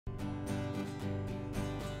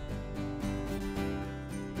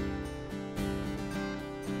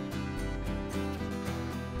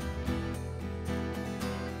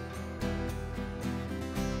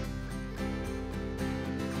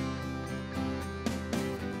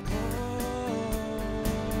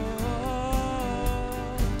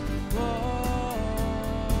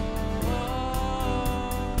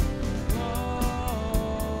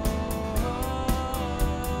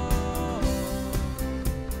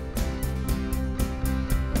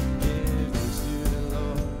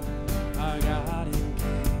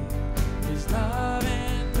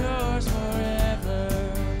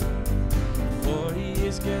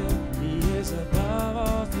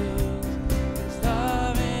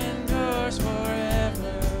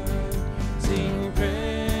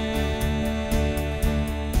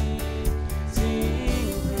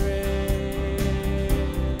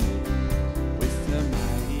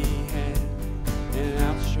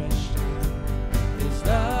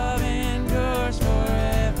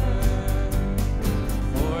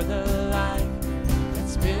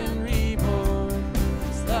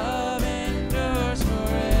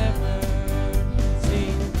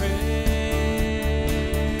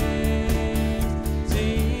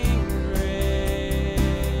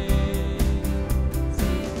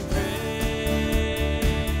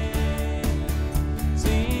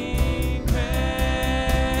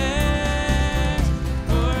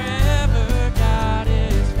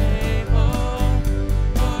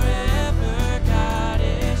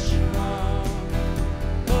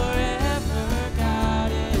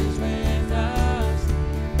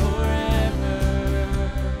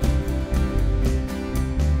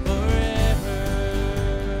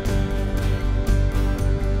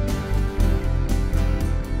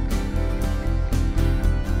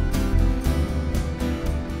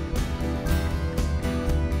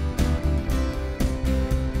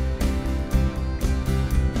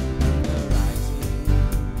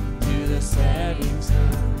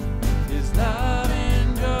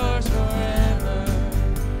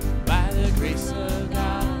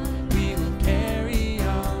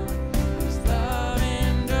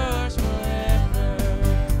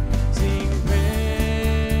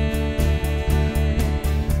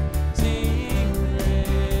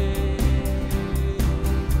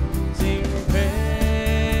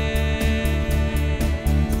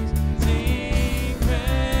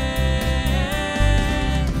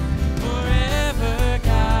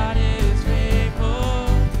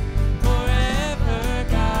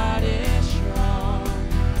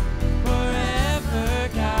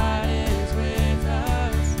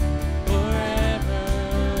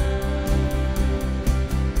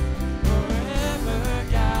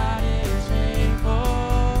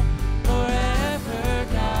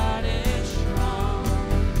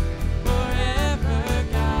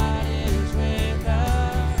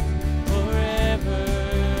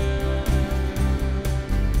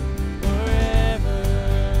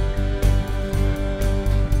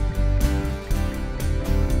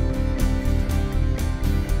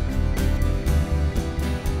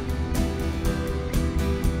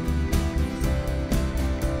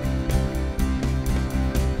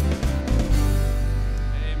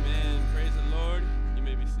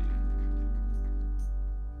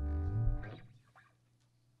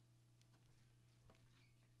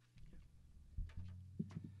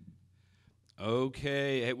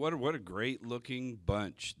Okay. Hey, what a great looking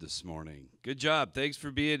bunch this morning. Good job. Thanks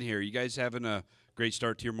for being here. You guys having a great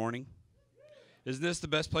start to your morning? Isn't this the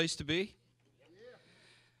best place to be?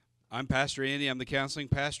 I'm Pastor Andy. I'm the counseling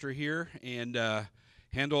pastor here and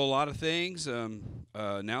handle a lot of things.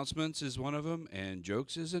 Announcements is one of them, and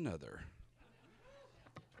jokes is another.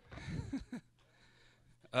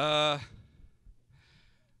 uh,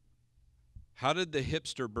 how did the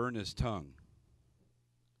hipster burn his tongue?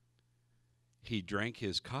 He drank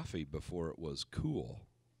his coffee before it was cool.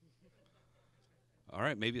 All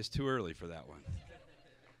right, maybe it's too early for that one.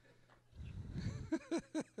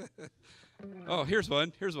 Oh, here's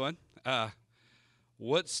one. Here's one.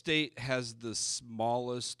 What state has the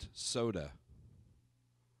smallest soda?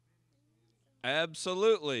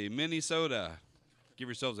 Absolutely, Minnesota. Give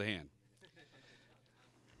yourselves a hand.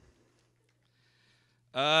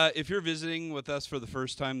 If you're visiting with us for the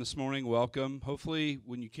first time this morning, welcome. Hopefully,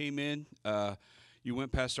 when you came in, you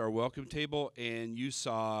went past our welcome table and you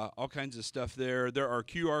saw all kinds of stuff there. There are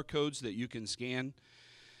QR codes that you can scan,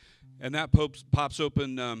 and that pops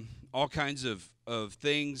open all kinds of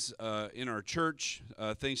things in our church,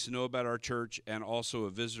 things to know about our church, and also a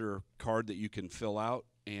visitor card that you can fill out.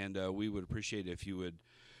 And we would appreciate it if you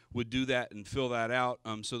would do that and fill that out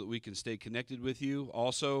so that we can stay connected with you.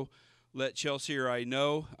 Also, let Chelsea or I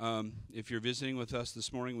know if you're visiting with us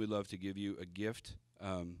this morning, we'd love to give you a gift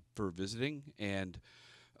for visiting. And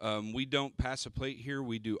we don't pass a plate here.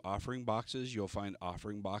 We do offering boxes. You'll find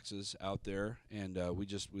offering boxes out there. And we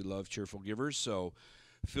love cheerful givers. So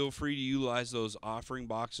feel free to utilize those offering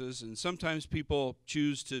boxes. And sometimes people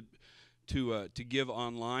choose to give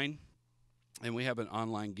online. And we have an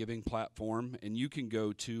online giving platform. And you can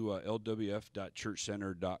go to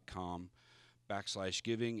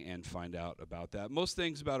lwf.churchcenter.com/giving and find out about that. Most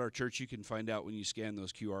things about our church you can find out when you scan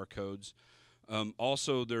those QR codes.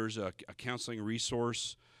 Also, there's a counseling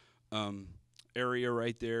resource area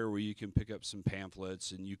right there where you can pick up some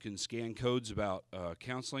pamphlets, and you can scan codes about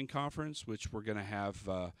counseling conference, which we're going to have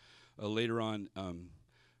later on,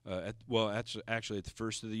 actually at the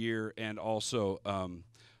first of the year, and also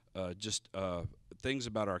just things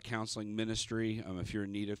about our counseling ministry. If you're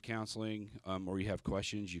in need of counseling or you have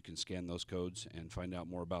questions, you can scan those codes and find out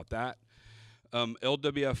more about that.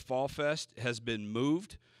 LWF Fall Fest has been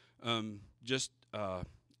moved just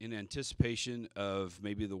in anticipation of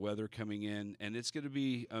maybe the weather coming in, and it's going to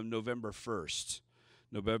be November 1st.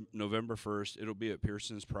 November 1st, it'll be at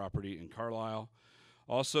Pearson's property in Carlisle.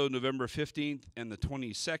 Also, November 15th and the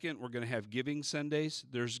 22nd, we're going to have Giving Sundays.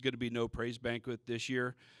 There's going to be no praise banquet this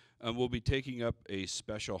year. We'll be taking up a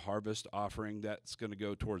special harvest offering that's going to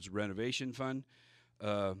go towards renovation fund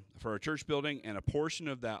for our church building, and a portion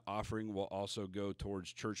of that offering will also go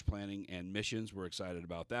towards church planning and missions. We're excited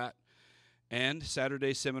about that. And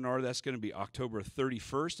Saturday seminar, that's going to be October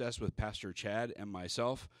 31st. That's with Pastor Chad and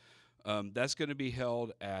myself. That's going to be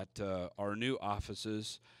held at our new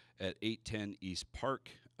offices at 810 East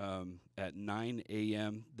Park at 9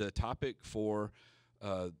 a.m. The topic for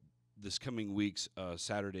this coming week's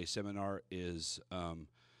Saturday seminar is I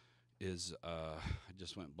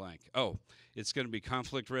just went blank. Oh, it's going to be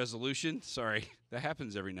conflict resolution. Sorry, that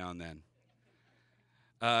happens every now and then.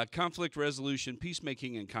 Conflict resolution,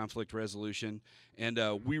 peacemaking and conflict resolution. And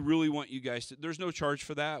we really want you guys to, there's no charge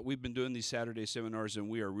for that. We've been doing these Saturday seminars, and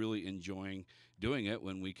we are really enjoying doing it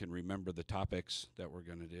when we can remember the topics that we're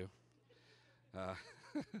going to do.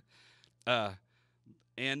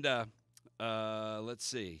 Let's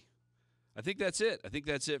see. I think that's it. I think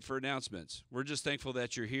that's it for announcements. We're just thankful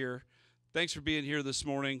that you're here. Thanks for being here this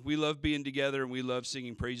morning. We love being together, and we love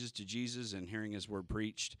singing praises to Jesus and hearing his word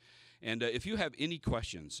preached. And if you have any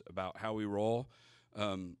questions about how we roll,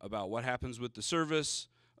 about what happens with the service,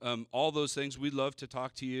 all those things, we'd love to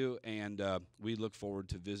talk to you, and we look forward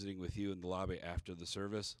to visiting with you in the lobby after the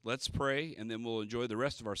service. Let's pray, and then we'll enjoy the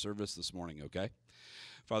rest of our service this morning, okay?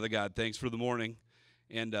 Father God, thanks for the morning,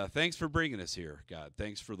 and thanks for bringing us here, God.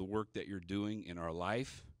 Thanks for the work that you're doing in our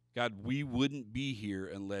life. God, we wouldn't be here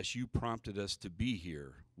unless you prompted us to be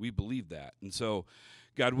here. We believe that. And so,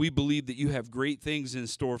 God, we believe that you have great things in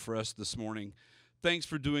store for us this morning. Thanks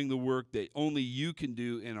for doing the work that only you can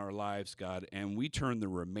do in our lives, God. And we turn the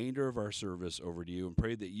remainder of our service over to you and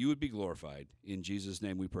pray that you would be glorified. In Jesus'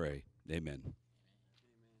 name we pray. Amen.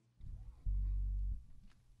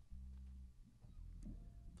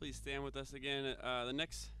 Please stand with us again. The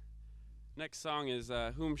next song is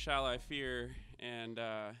Whom Shall I Fear? And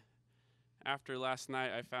after last night,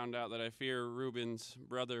 I found out that I fear Ruben's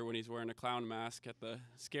brother when he's wearing a clown mask at the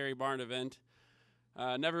Scary Barn event.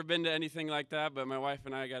 Never been to anything like that, but my wife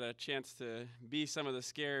and I got a chance to be some of the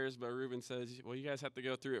scares. But Ruben says, well, you guys have to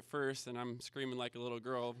go through it first, and I'm screaming like a little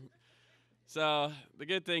girl. So the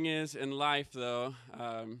good thing is in life, though,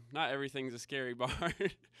 not everything's a scary part.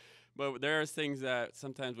 But there are things that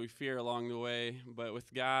sometimes we fear along the way. But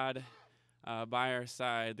with God by our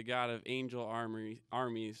side, the God of angel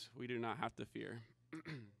armies, we do not have to fear.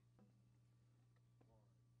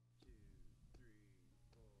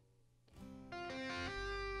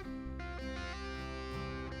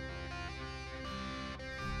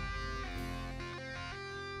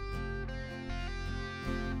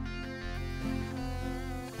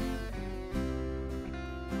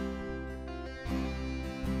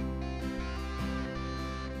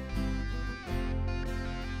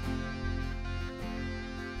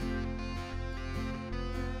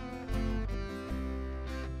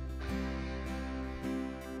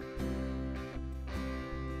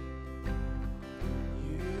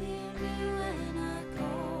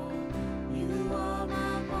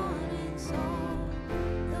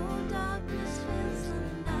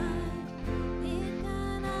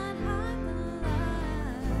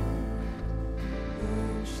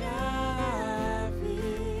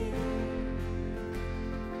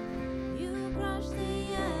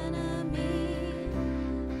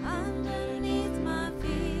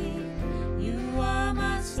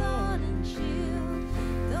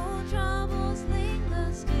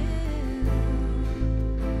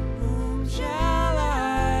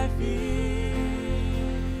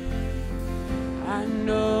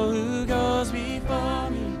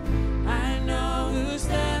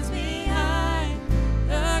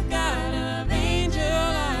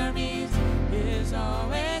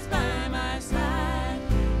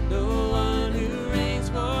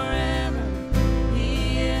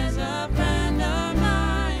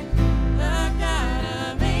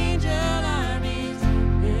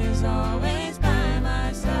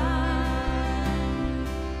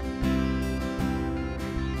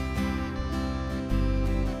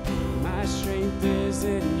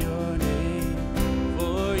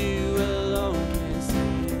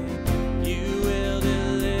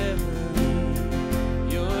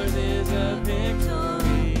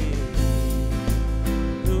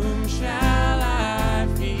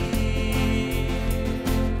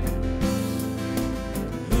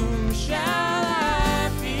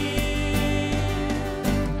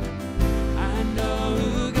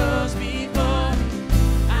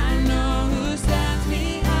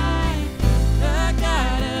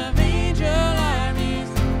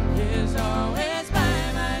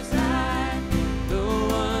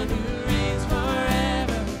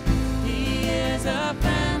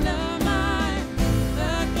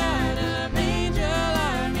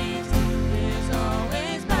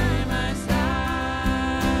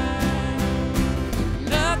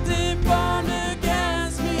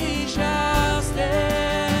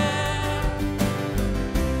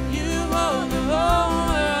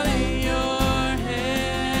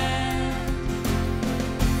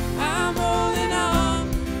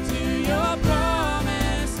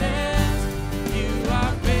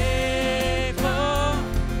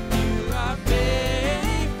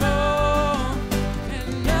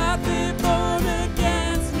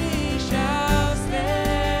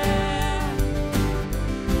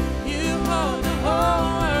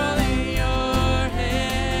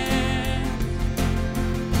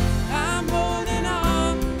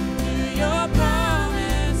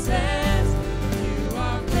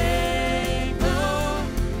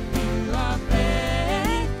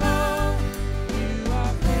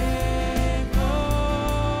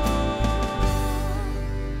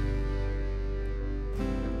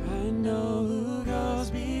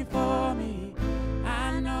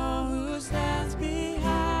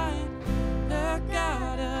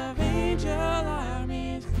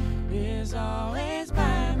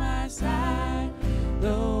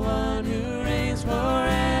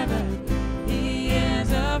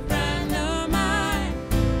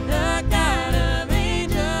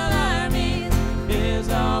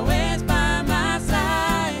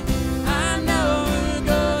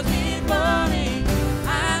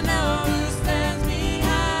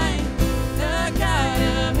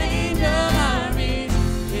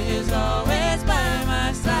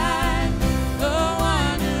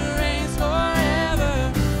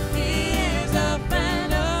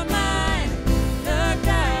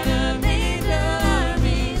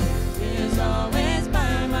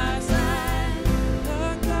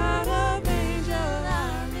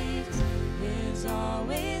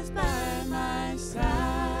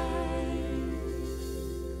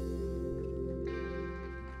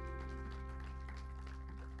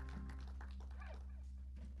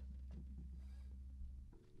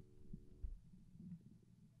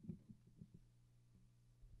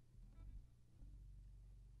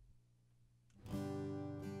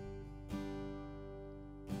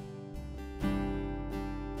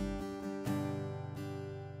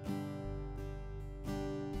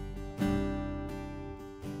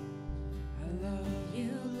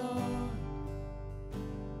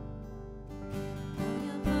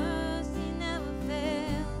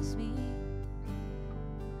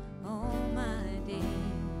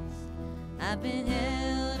 I've been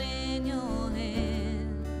held in your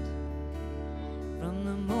hand from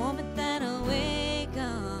the moment that I wake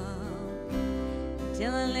up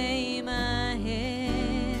till I lay my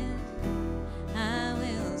head. I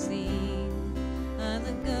will sing of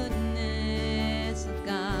the goodness of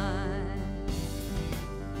God.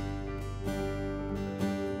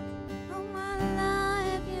 All my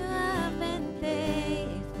life you have been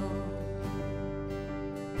faithful.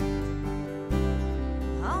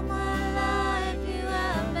 All my life you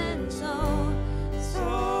have been so,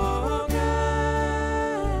 so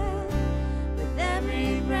good. With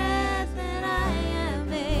every breath that I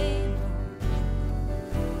am able,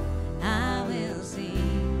 I will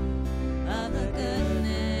sing of the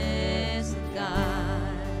goodness of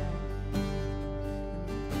God.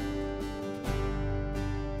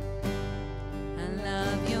 I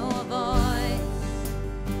love your voice.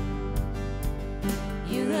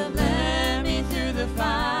 You have led me through the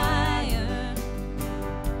fire,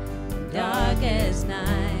 darkest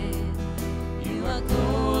night. You are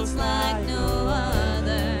close like no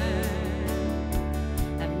other.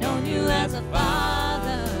 I've known you as a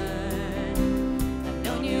father. I've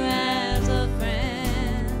known you as a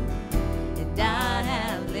friend. And I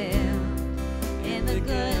have lived in the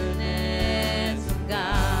goodness of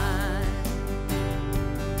God.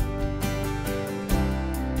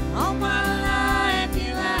 All my life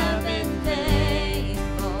you have been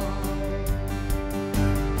faithful.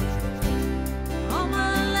 All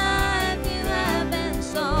my life you have been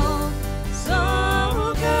so,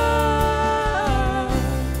 so good.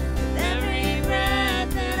 With every breath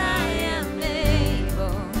that I am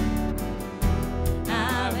able,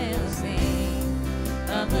 I will sing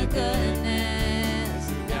of the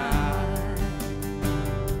goodness of God.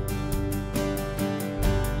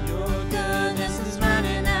 Your goodness is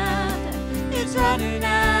running after, it's running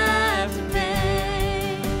after me.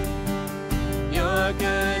 Your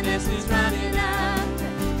goodness is running after,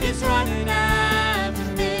 it's running after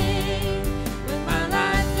me. With my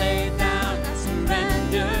life laid down, I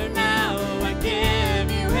surrender now. I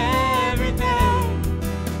give you everything.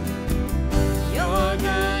 Your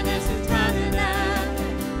goodness is running after,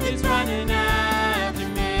 it's running after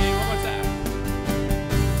me. One more time.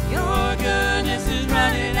 Your goodness is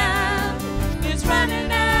running after, it's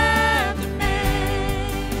running after me.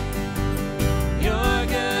 Your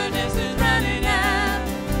goodness is running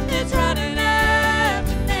after, it's running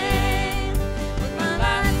after me. With my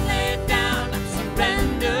life laid down, I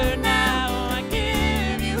surrender now. I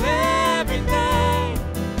give you everything.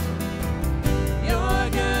 Your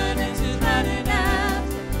goodness is running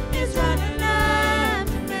after, it's running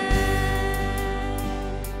after me.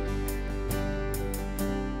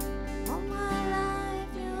 All my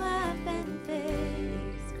life you have been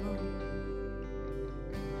faithful.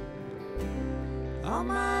 All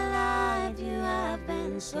my life you have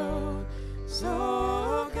been so,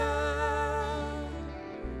 so good.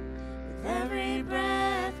 With every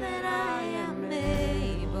breath that I am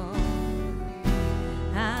able,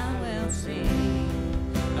 I will sing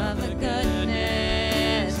of the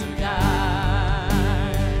goodness of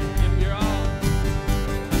God. Give your all.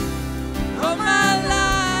 All my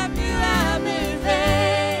life you have been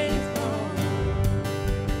faithful.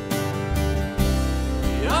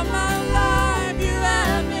 All my life you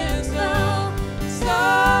have been so,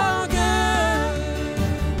 so good.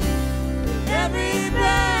 With every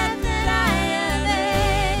breath that I am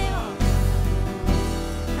able,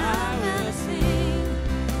 I will sing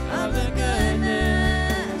of the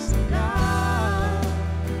goodness of God.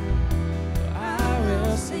 I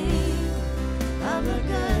will sing of the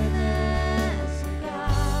goodness of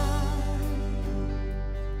God.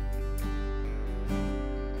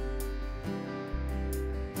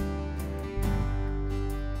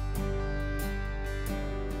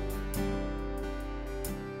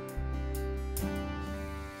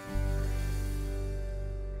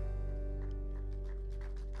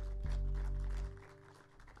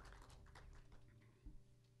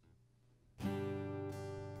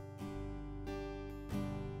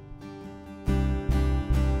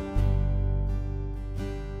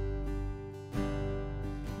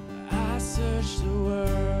 I searched the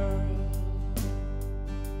world,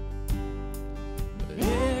 but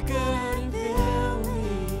it couldn't fill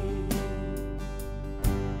me.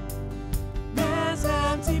 Man's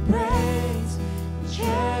empty praise and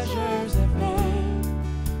treasures that fade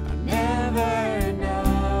are never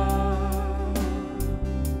enough.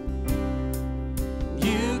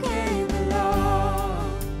 You came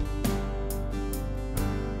along,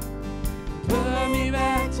 put me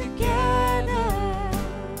back together.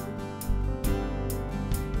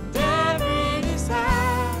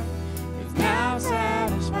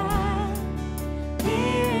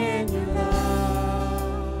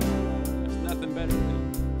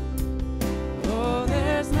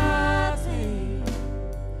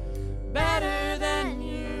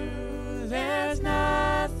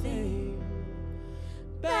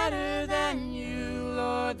 than you,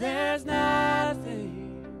 Lord. There's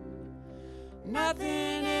nothing,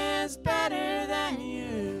 nothing is better than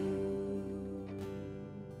you.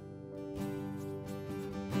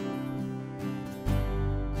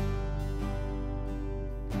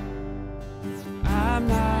 I'm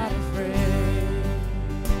not afraid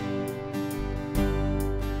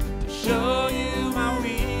to show you my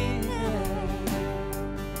weakness,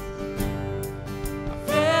 my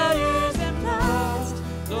failures and flaws.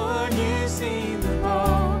 Lord, you've seen them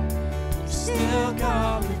all. You still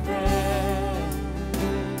call me friend.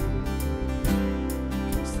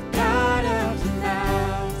 'Cause the God of the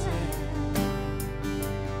mountain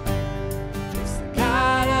is the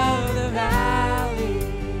God of the valley.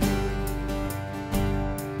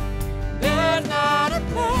 There's not a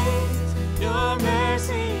place your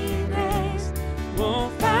mercy and grace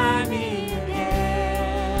won't find me again.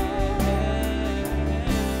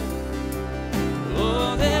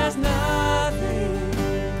 Oh, there's nothing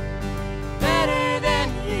better than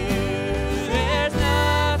you. There's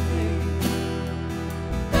nothing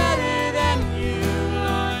better than you,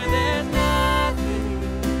 Lord. There's nothing,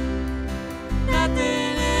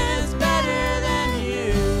 nothing is better than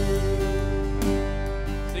you.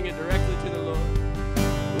 Sing it directly to the Lord.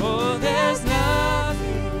 Oh, there's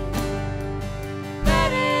nothing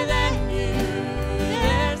better than you.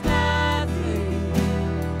 There's nothing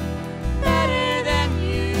better than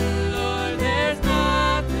you, Lord. There's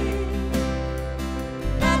nothing,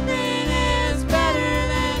 nothing is better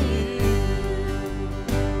than you.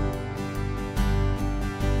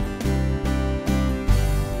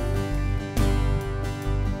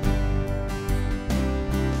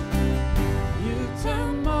 You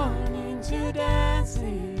turn mourning to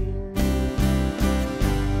dancing.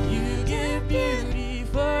 You give beauty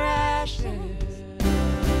for ashes.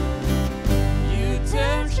 You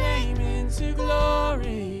turn shame into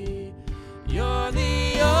glory. You're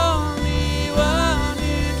the only one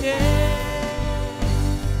who can.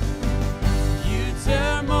 You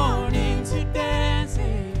turn mourning to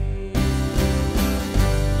dancing.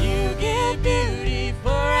 You give beauty for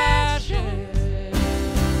ashes.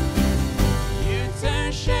 You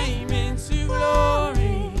turn shame into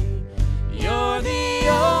glory. You're the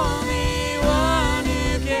only one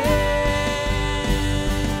who can.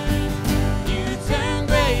 You turn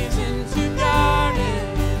graves into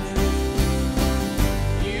gardens.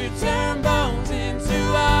 You turn bones into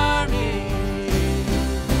armies.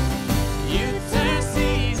 You turn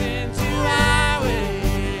seas into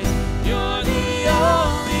highways. You're the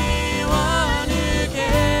only one who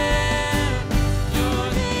can. You're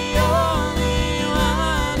the only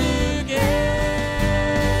one who can.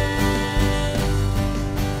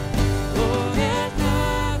 Oh, there's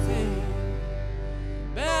nothing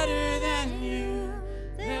better than you.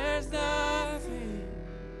 There's nothing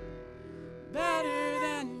better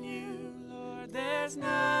than you, Lord. There's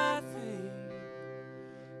nothing,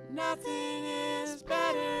 nothing is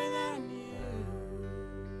better than you.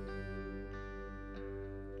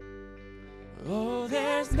 Oh,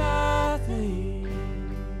 there's nothing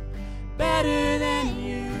better than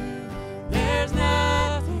you. There's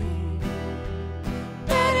nothing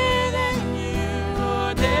better than you,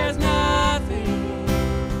 Lord. There's nothing,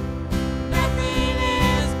 nothing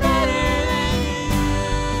is better than you.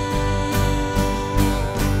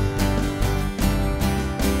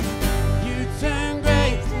 You turn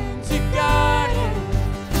graves into gardens.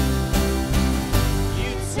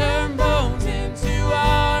 You turn bones into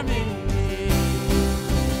armies.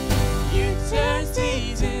 You turn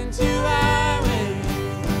seas into highways.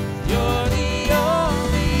 You're the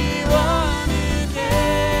only one who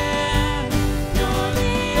can. You're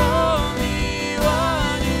the only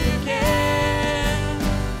one who can.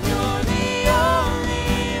 You're the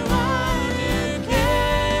only one who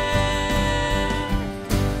can.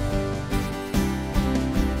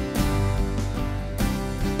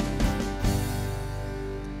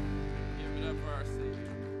 Give it up for our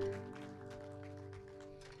Savior.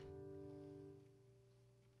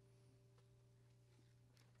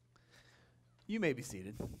 You may be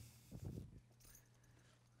seated.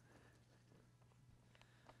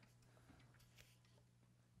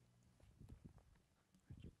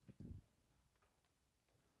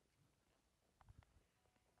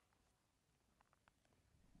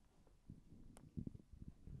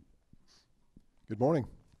 Good morning.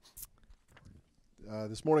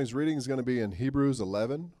 This morning's reading is going to be in Hebrews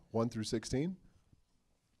 11, 1 through 16.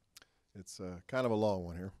 It's kind of a long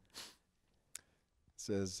one here. It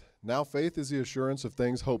says, "Now faith is the assurance of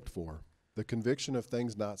things hoped for, the conviction of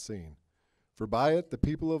things not seen. For by it the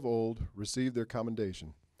people of old received their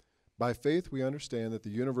commendation. By faith we understand that the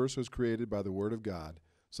universe was created by the word of God,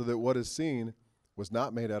 so that what is seen was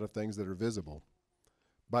not made out of things that are visible.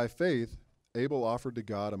 By faith, Abel offered to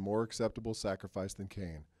God a more acceptable sacrifice than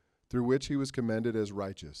Cain, through which he was commended as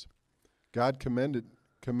righteous, God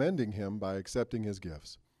commending him by accepting his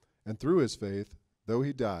gifts. And through his faith, though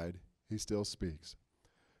he died, he still speaks.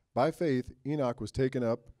 By faith, Enoch was taken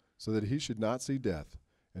up so that he should not see death,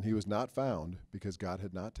 and he was not found because God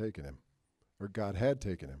had taken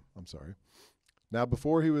him. Now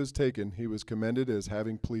before he was taken, he was commended as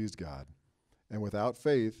having pleased God. And without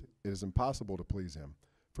faith, it is impossible to please him.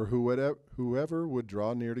 For whoever would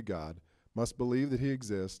draw near to God must believe that he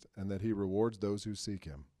exists and that he rewards those who seek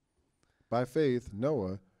him. By faith,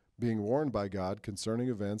 Noah, being warned by God concerning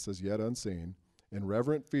events as yet unseen, in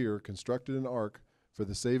reverent fear constructed an ark for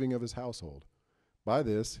the saving of his household. By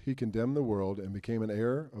this he condemned the world and became an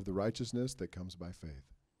heir of the righteousness that comes by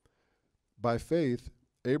faith. By faith,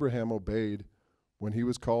 Abraham obeyed when he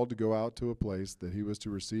was called to go out to a place that he was to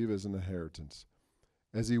receive as an inheritance.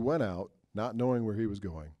 As he went out, not knowing where he was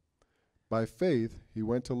going. By faith, he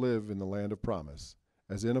went to live in the land of promise,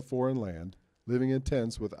 as in a foreign land, living in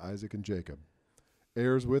tents with Isaac and Jacob,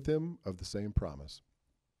 heirs with him of the same promise.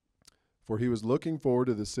 For he was looking forward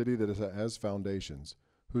to the city that has foundations,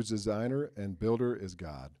 whose designer and builder is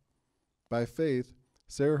God. By faith,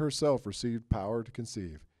 Sarah herself received power to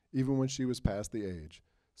conceive, even when she was past the age,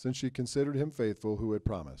 since she considered him faithful who had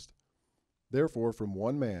promised. Therefore, from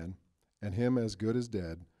one man, and him as good as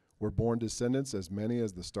dead, were born descendants as many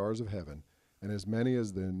as the stars of heaven, and as many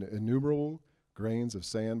as the innumerable grains of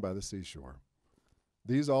sand by the seashore.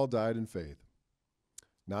 These all died in faith,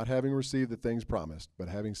 not having received the things promised, but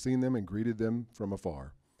having seen them and greeted them from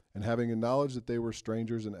afar, and having acknowledged that they were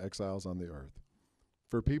strangers and exiles on the earth.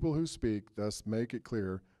 For people who speak thus make it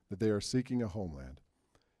clear that they are seeking a homeland.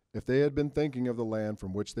 If they had been thinking of the land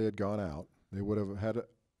from which they had gone out, they would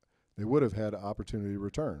have had opportunity to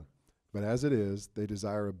return. But as it is, they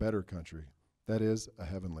desire a better country, that is, a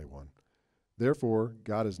heavenly one. Therefore,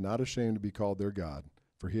 God is not ashamed to be called their God,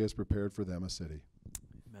 for he has prepared for them a city.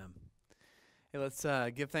 Amen. Hey, let's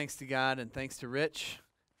give thanks to God and thanks to Rich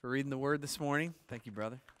for reading the word this morning. Thank you,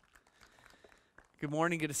 brother. Good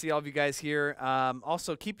morning. Good to see all of you guys here.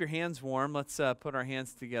 Also, keep your hands warm. Let's put our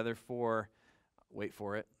hands together for, wait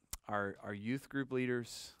for it, our youth group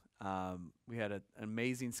leaders. We had an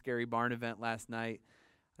amazing Scary Barn event last night.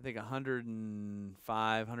 I think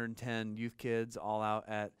 105, 110 youth kids all out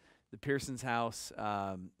at the Pearson's house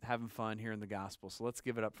having fun hearing the gospel. So let's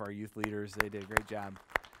give it up for our youth leaders. They did a great job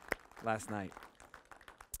last night.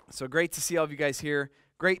 So great to see all of you guys here.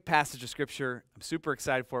 Great passage of Scripture. I'm super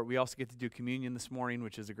excited for it. We also get to do communion this morning,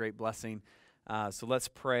 which is a great blessing. So let's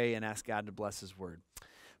pray and ask God to bless his word.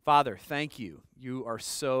 Father, thank you. You are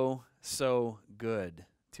so, so good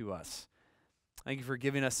to us. Thank you for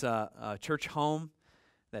giving us a church home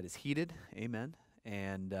that is heated. Amen.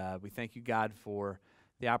 And we thank you, God, for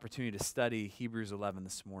the opportunity to study Hebrews 11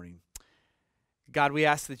 this morning. God, we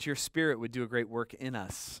ask that your Spirit would do a great work in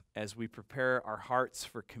us as we prepare our hearts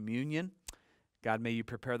for communion. God, may you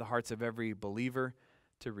prepare the hearts of every believer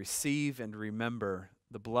to receive and remember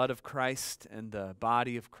the blood of Christ and the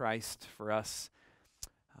body of Christ for us.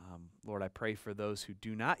 Lord, I pray for those who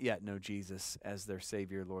do not yet know Jesus as their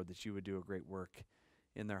Savior, Lord, that you would do a great work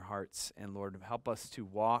in their hearts. And Lord, help us to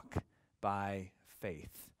walk by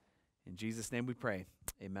faith. In Jesus' name we pray.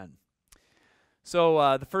 Amen.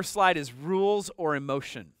 So the first slide is rules or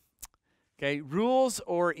emotion. Okay, rules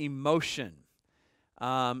or emotion.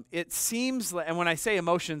 It seems, and when I say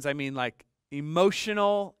emotions, I mean like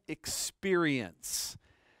emotional experience.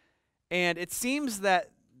 And it seems that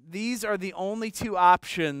these are the only two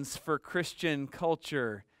options for Christian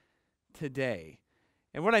culture today.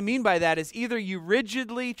 And what I mean by that is either you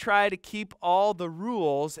rigidly try to keep all the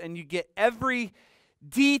rules and you get every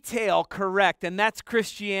detail correct, and that's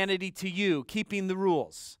Christianity to you, keeping the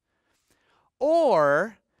rules.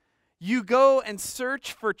 Or you go and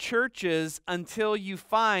search for churches until you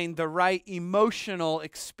find the right emotional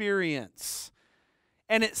experience.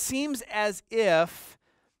 And it seems as if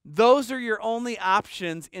those are your only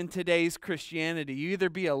options in today's Christianity. You either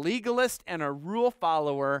be a legalist and a rule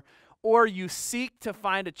follower, or you seek to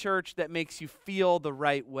find a church that makes you feel the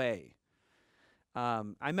right way.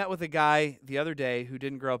 I met with a guy the other day who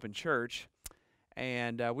didn't grow up in church,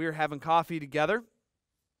 and we were having coffee together,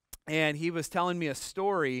 and he was telling me a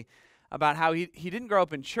story about how he didn't grow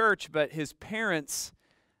up in church, but his parents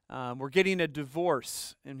were getting a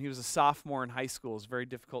divorce, and he was a sophomore in high school. It was a very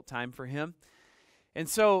difficult time for him. And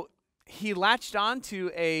so he latched on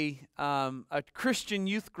to a Christian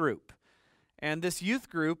youth group. And this youth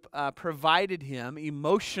group provided him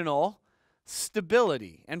emotional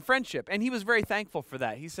stability and friendship. And he was very thankful for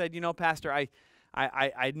that. He said, you know, Pastor,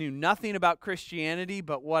 I knew nothing about Christianity,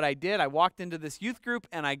 but what I did, I walked into this youth group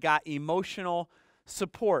and I got emotional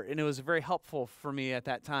support, and it was very helpful for me at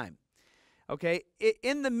that time. Okay,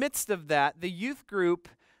 in the midst of that, the youth group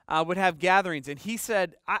would have gatherings, and he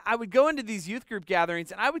said, I would go into these youth group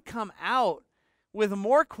gatherings, and I would come out with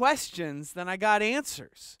more questions than I got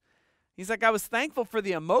answers. He's like, I was thankful for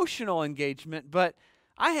the emotional engagement, but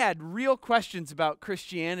I had real questions about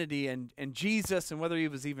Christianity and Jesus and whether he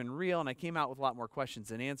was even real, and I came out with a lot more questions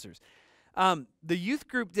than answers. The youth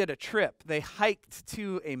group did a trip. They hiked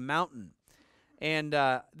to a mountain, and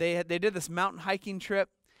they did this mountain hiking trip,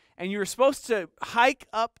 and you were supposed to hike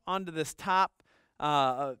up onto this top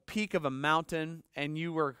peak of a mountain, and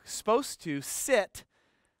you were supposed to sit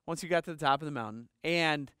once you got to the top of the mountain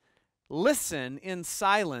and listen in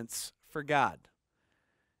silence for God.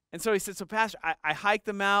 And so he said, so Pastor, I hiked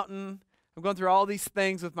the mountain. I'm going through all these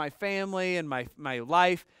things with my family and my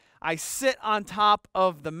life. I sit on top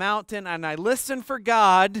of the mountain and I listen for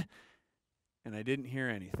God, and I didn't hear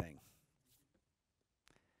anything.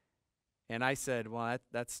 And I said, well,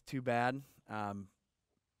 that's too bad.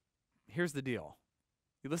 Here's the deal.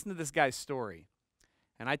 You listen to this guy's story,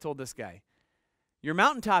 and I told this guy, your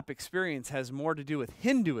mountaintop experience has more to do with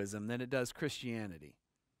Hinduism than it does Christianity.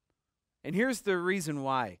 And here's the reason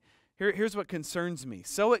why. Here's what concerns me.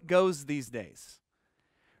 So it goes these days.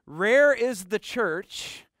 Rare is the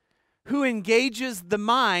church who engages the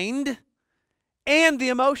mind and the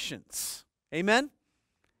emotions. Amen?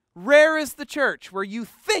 Rare is the church where you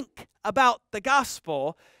think about the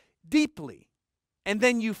gospel deeply and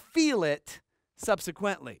then you feel it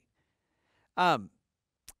subsequently.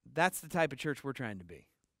 That's the type of church we're trying to be.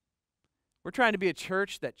 We're trying to be a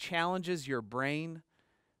church that challenges your brain,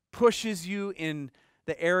 pushes you in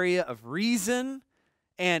the area of reason,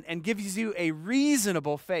 and gives you a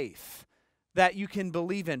reasonable faith that you can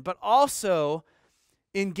believe in, but also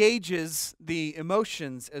engages the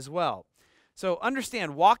emotions as well. So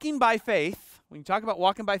understand, walking by faith, when you talk about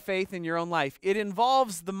walking by faith in your own life, it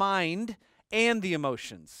involves the mind and the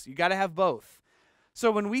emotions. You got to have both. So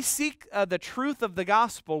when we seek the truth of the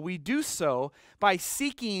gospel, we do so by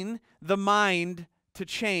seeking the mind to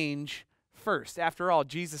change first. After all,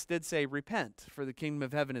 Jesus did say, repent, for the kingdom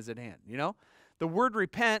of heaven is at hand. You know, the word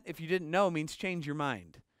repent, if you didn't know, means change your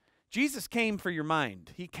mind. Jesus came for your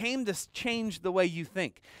mind. He came to change the way you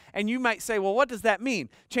think. And you might say, well, what does that mean?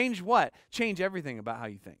 Change what? Change everything about how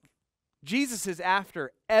you think. Jesus is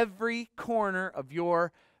after every corner of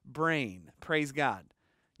your brain. Praise God.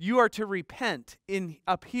 You are to repent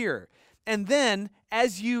up here. And then,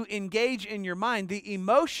 as you engage in your mind, the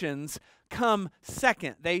emotions come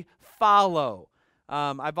second. They follow.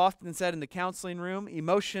 I've often said in the counseling room,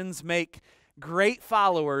 emotions make great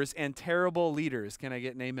followers and terrible leaders. Can I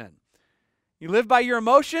get an amen? You live by your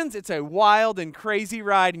emotions, it's a wild and crazy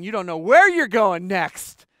ride, and you don't know where you're going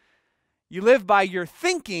next. You live by your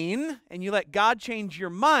thinking, and you let God change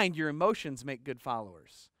your mind, your emotions make good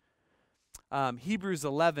followers. Hebrews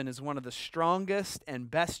 11 is one of the strongest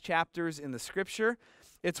and best chapters in the Scripture.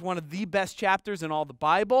 It's one of the best chapters in all the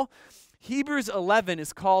Bible. Hebrews 11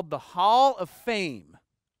 is called the Hall of Fame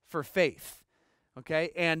for faith.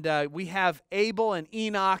 Okay, and we have Abel and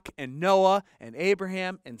Enoch and Noah and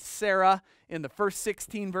Abraham and Sarah in the first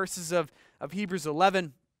 16 verses of Hebrews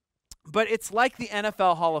 11. But it's like the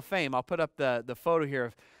NFL Hall of Fame. I'll put up the photo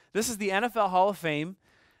here. This is the NFL Hall of Fame.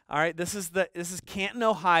 All right, this is Canton,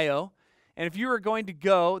 Ohio. And if you were going to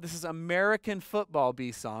go, this is American football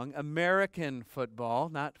B-song. American football,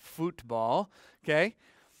 not football. Okay?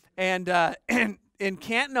 And in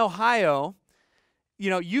Canton, Ohio, you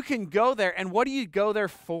know, you can go there, and what do you go there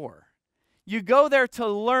for? You go there to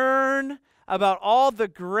learn about all the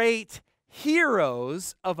great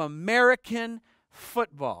heroes of American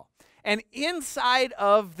football. And inside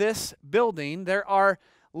of this building, there are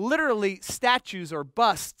literally statues or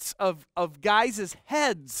busts of guys'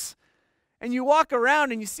 heads. And you walk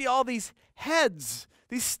around and you see all these heads,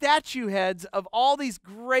 these statue heads of all these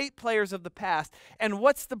great players of the past. And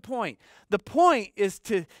what's the point? The point is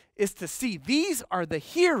to see these are the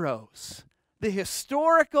heroes, the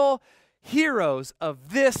historical heroes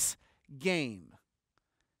of this game.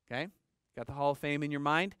 Okay? Got the Hall of Fame in your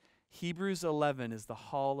mind? Hebrews 11 is the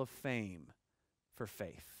Hall of Fame for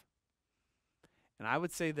faith. And I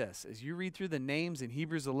would say this, as you read through the names in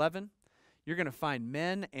Hebrews 11, you're going to find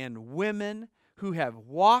men and women who have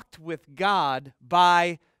walked with God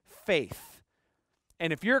by faith.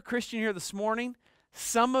 And if you're a Christian here this morning,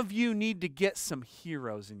 some of you need to get some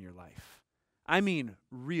heroes in your life. I mean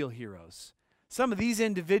real heroes. Some of these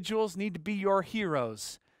individuals need to be your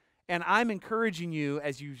heroes. And I'm encouraging you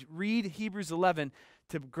as you read Hebrews 11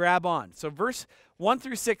 to grab on. So verse 1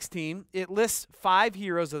 through 16, it lists 5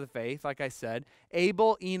 heroes of the faith, like I said: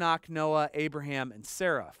 Abel, Enoch, Noah, Abraham, and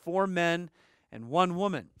Sarah. 4 men and 1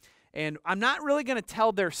 woman. And I'm not really going to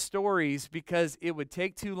tell their stories because it would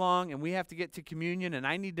take too long and we have to get to communion, and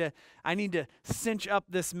I need to cinch up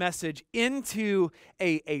this message into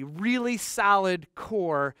a really solid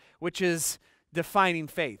core, which is defining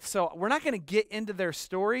faith. So we're not going to get into their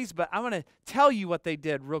stories, but I'm going to tell you what they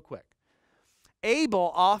did real quick.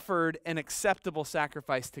 Abel offered an acceptable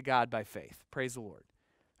sacrifice to God by faith. Praise the Lord.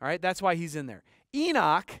 All right, that's why he's in there.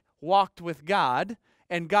 Enoch walked with God,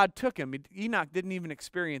 and God took him. Enoch didn't even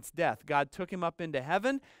experience death. God took him up into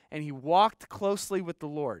heaven, and he walked closely with the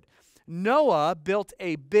Lord. Noah built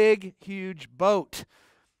a big, huge boat,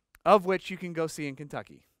 of which you can go see in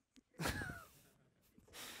Kentucky.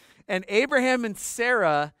 And Abraham and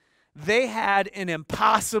Sarah, they had an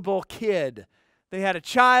impossible kid. They had a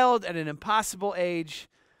child at an impossible age,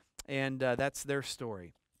 and that's their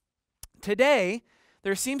story. Today,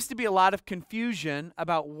 there seems to be a lot of confusion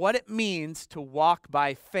about what it means to walk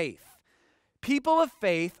by faith. People of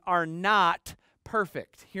faith are not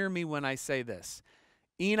perfect. Hear me when I say this.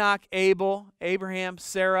 Enoch, Abel, Abraham,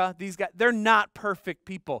 Sarah, these guys, they're not perfect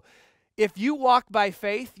people. If you walk by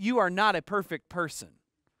faith, you are not a perfect person.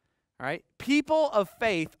 All right? People of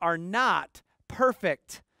faith are not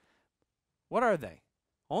perfect. What are they?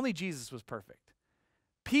 Only Jesus was perfect.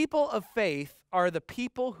 People of faith are the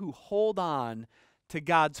people who hold on to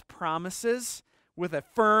God's promises with a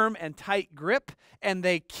firm and tight grip, and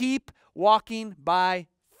they keep walking by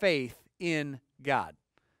faith in God.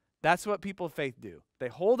 That's what people of faith do. They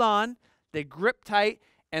hold on, they grip tight,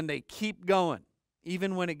 and they keep going,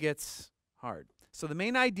 even when it gets hard. So the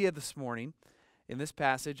main idea this morning in this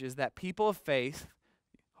passage is that people of faith,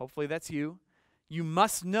 hopefully that's you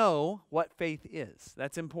must know what faith is.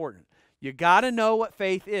 That's important. You got to know what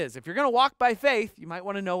faith is. If you're going to walk by faith, you might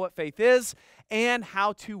want to know what faith is and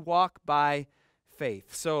how to walk by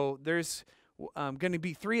faith. So there's going to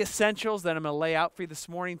be 3 essentials that I'm going to lay out for you this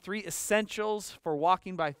morning. 3 essentials for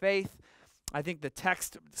walking by faith. I think the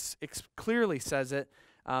text clearly says it.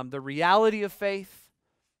 The reality of faith,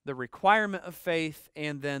 the requirement of faith,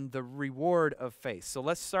 and then the reward of faith. So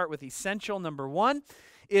let's start with essential number 1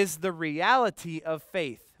 is the reality of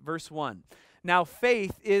faith. Verse 1. Now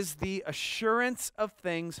faith is the assurance of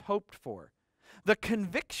things hoped for, the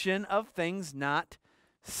conviction of things not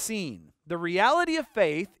seen. The reality of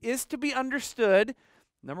faith is to be understood,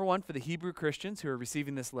 number 1, for the Hebrew Christians who are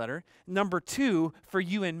receiving this letter. Number 2, for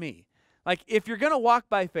you and me. Like, if you're going to walk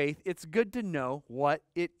by faith, it's good to know what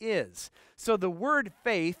it is. So the word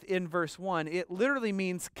faith in verse 1, it literally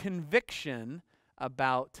means conviction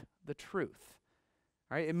about the truth.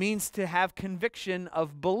 All right? It means to have conviction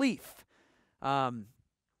of belief.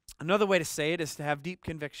 Another way to say it is to have deep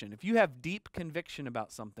conviction. If you have deep conviction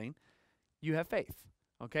about something, you have faith,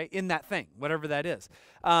 okay, in that thing, whatever that is.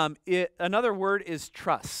 Another word is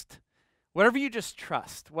trust. Whatever you just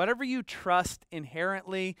trust, whatever you trust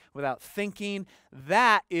inherently without thinking,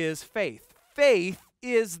 that is faith. Faith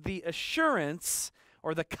is the assurance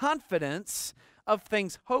or the confidence of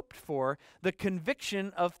things hoped for, the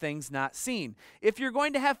conviction of things not seen. If you're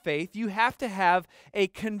going to have faith, you have to have a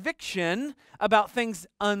conviction about things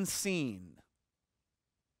unseen,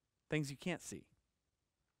 things you can't see,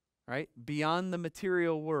 right? Beyond the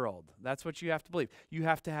material world. That's what you have to believe. You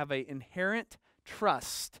have to have an inherent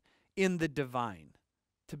trust in the divine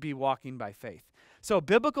to be walking by faith. So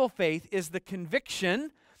biblical faith is the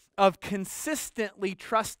conviction of consistently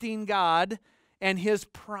trusting God and His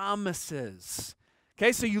promises.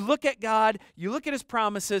 Okay, so you look at God, you look at His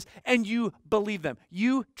promises, and you believe them.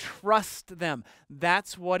 You trust them.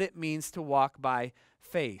 That's what it means to walk by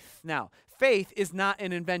faith. Now, faith is not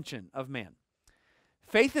an invention of man.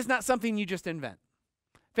 Faith is not something you just invent.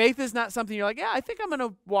 Faith is not something you're like, yeah, I think I'm going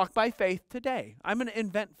to walk by faith today. I'm going to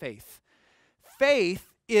invent faith. Faith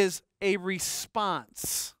is a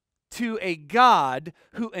response to a God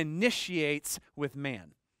who initiates with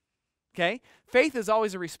man. Okay? Faith is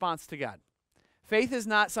always a response to God. Faith is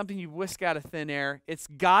not something you whisk out of thin air. It's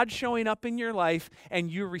God showing up in your life and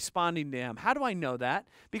you responding to Him. How do I know that?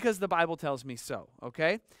 Because the Bible tells me so,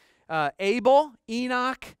 okay? Abel,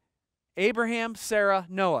 Enoch, Abraham, Sarah,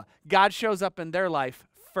 Noah. God shows up in their life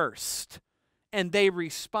first, and they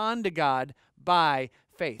respond to God by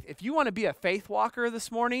faith. If you want to be a faith walker this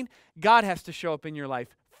morning, God has to show up in your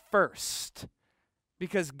life first,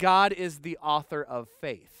 because God is the author of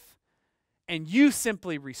faith, and you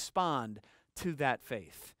simply respond to that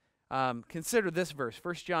faith. Consider this verse,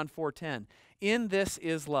 1 John 4:10. In this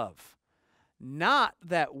is love, not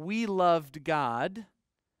that we loved God,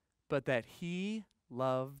 but that he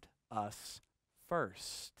loved us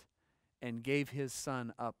first and gave his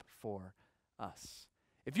Son up for us.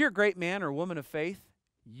 If you're a great man or woman of faith,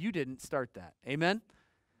 you didn't start that. Amen?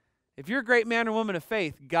 If you're a great man or woman of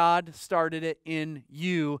faith, God started it in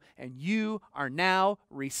you, and you are now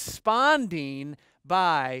responding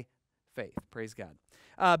by faith. Praise God.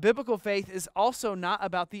 Biblical faith is also not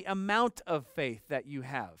about the amount of faith that you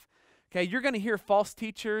have. Okay, you're going to hear false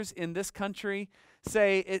teachers in this country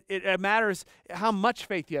say it matters how much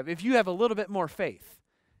faith you have. If you have a little bit more faith,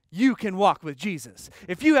 you can walk with Jesus.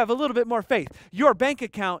 If you have a little bit more faith, your bank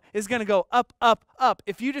account is going to go up, up, up.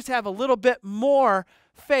 If you just have a little bit more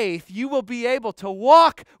faith, you will be able to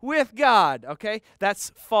walk with God. Okay,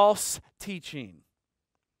 that's false teaching.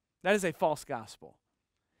 That is a false gospel.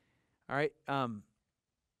 All right,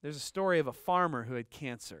 there's a story of a farmer who had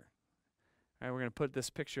cancer. All right, we're going to put this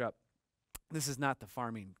picture up. This is not the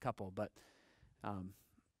farming couple, but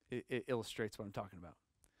it illustrates what I'm talking about.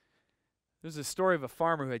 There's a story of a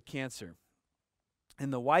farmer who had cancer,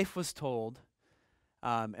 and the wife was told,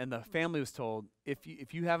 and the family was told,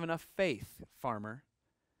 if you have enough faith, farmer,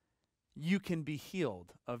 you can be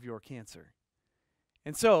healed of your cancer.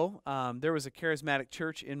 And so there was a charismatic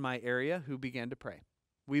church in my area who began to pray.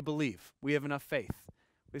 We believe. We have enough faith.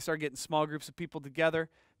 They started getting small groups of people together,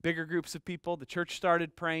 bigger groups of people. The church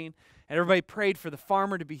started praying, and everybody prayed for the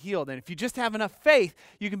farmer to be healed. And if you just have enough faith,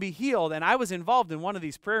 you can be healed. And I was involved in one of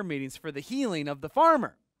these prayer meetings for the healing of the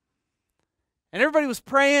farmer. And everybody was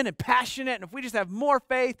praying and passionate, and if we just have more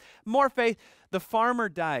faith, the farmer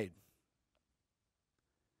died.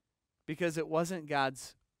 Because it wasn't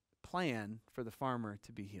God's plan for the farmer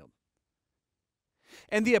to be healed.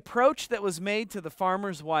 And the approach that was made to the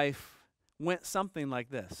farmer's wife went something like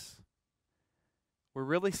this. We're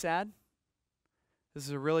really sad. This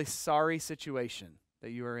is a really sorry situation that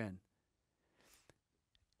you are in.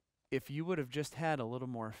 If you would have just had a little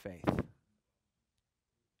more faith,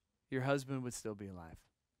 your husband would still be alive.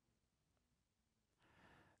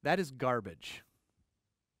 That is garbage.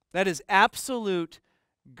 That is absolute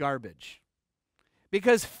garbage.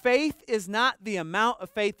 Because faith is not the amount of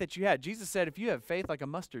faith that you had. Jesus said if you have faith like a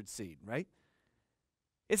mustard seed, right?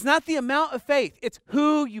 It's not the amount of faith. It's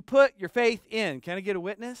who you put your faith in. Can I get a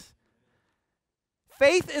witness?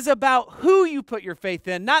 Faith is about who you put your faith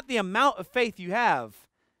in, not the amount of faith you have.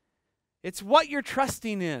 It's what you're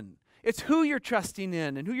trusting in. It's who you're trusting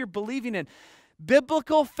in and who you're believing in.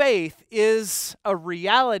 Biblical faith is a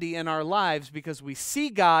reality in our lives because we see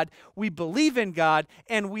God, we believe in God,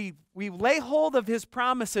 and we lay hold of his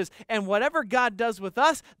promises. And whatever God does with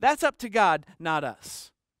us, that's up to God, not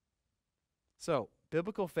us. So,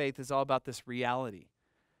 biblical faith is all about this reality.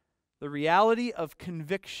 The reality of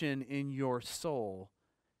conviction in your soul.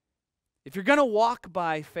 If you're going to walk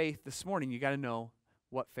by faith this morning, you got to know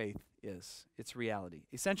what faith is. It's reality.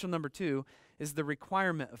 Essential number 2 is the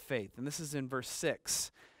requirement of faith. And this is in verse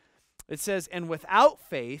 6. It says, "And without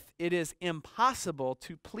faith it is impossible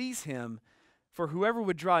to please him, for whoever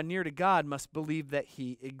would draw near to God must believe that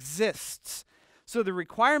he exists." So the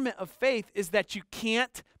requirement of faith is that you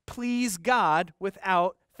can't please God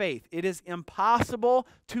without faith. It is impossible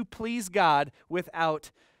to please God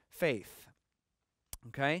without faith.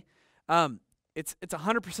 Okay? It's a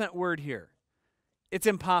 100% word here. It's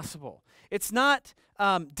impossible. It's not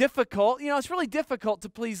difficult. You know, it's really difficult to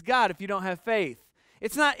please God if you don't have faith.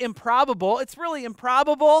 It's not improbable. It's really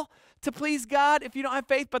improbable to please God if you don't have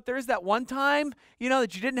faith, but there's that one time, you know,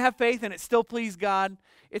 that you didn't have faith and it still pleased God.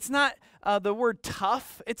 It's not the word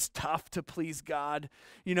tough. It's tough to please God,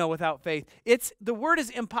 you know, without faith. The word is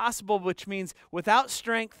impossible, which means without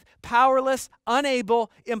strength, powerless, unable,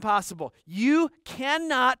 impossible. You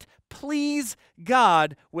cannot please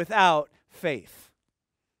God without faith.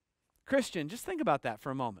 Christian, just think about that for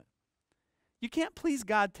a moment. You can't please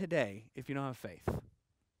God today if you don't have faith.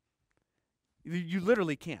 You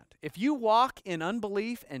literally can't. If you walk in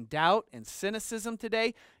unbelief and doubt and cynicism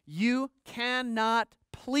today, you cannot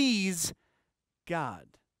please God.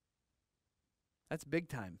 That's big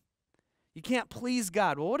time. You can't please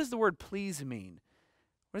God. Well, what does the word please mean?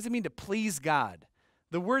 What does it mean to please God?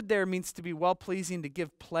 The word there means to be well-pleasing, to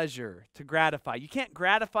give pleasure, to gratify. You can't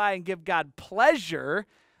gratify and give God pleasure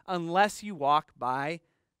unless you walk by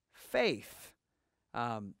faith.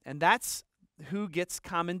 And that's who gets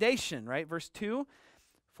commendation, right? Verse 2,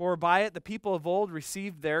 "For by it the people of old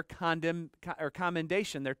received their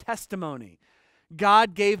commendation, their testimony."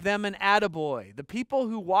 God gave them an attaboy. The people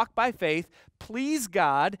who walk by faith please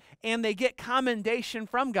God, and they get commendation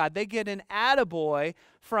from God. They get an attaboy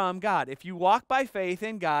from God. If you walk by faith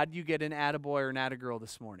in God, you get an attaboy or an attagirl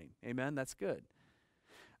this morning. Amen? That's good.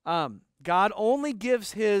 God only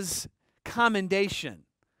gives his commendation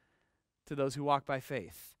to those who walk by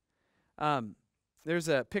faith. There's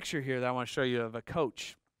a picture here that I want to show you of a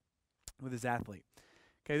coach with his athlete.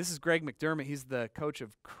 Okay, this is Greg McDermott. He's the coach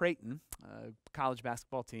of Creighton, college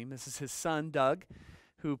basketball team. This is his son, Doug,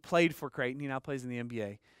 who played for Creighton. He now plays in the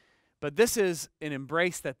NBA. But this is an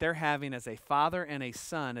embrace that they're having as a father and a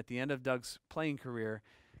son at the end of Doug's playing career,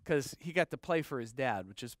 because he got to play for his dad,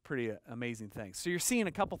 which is pretty amazing thing. So you're seeing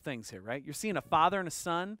a couple things here, right? You're seeing a father and a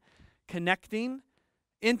son connecting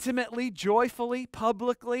intimately, joyfully,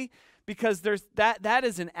 publicly, because there's that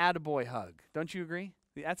is an attaboy hug. Don't you agree?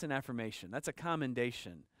 That's an affirmation. That's a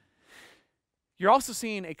commendation. You're also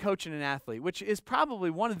seeing a coach and an athlete, which is probably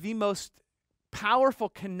one of the most powerful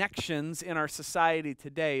connections in our society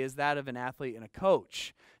today, is that of an athlete and a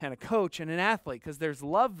coach and an athlete, because there's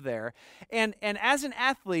love there. And as an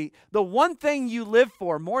athlete, the one thing you live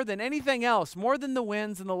for more than anything else, more than the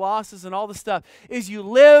wins and the losses and all the stuff, is you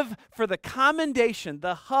live for the commendation,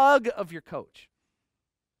 the hug of your coach.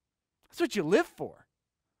 That's what you live for.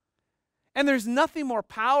 And there's nothing more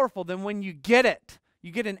powerful than when you get it.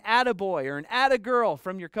 You get an attaboy or an attagirl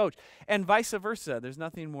from your coach, and vice versa. There's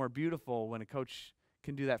nothing more beautiful when a coach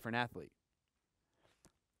can do that for an athlete.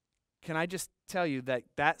 Can I just tell you that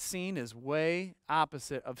that scene is way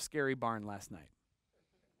opposite of Scary Barn last night?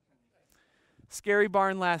 Scary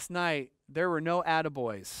Barn last night, there were no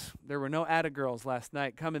attaboys. There were no attagirls last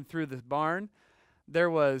night coming through the barn. There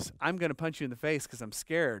was, I'm going to punch you in the face because I'm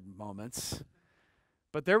scared moments.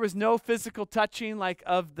 But there was no physical touching like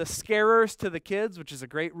of the scarers to the kids, which is a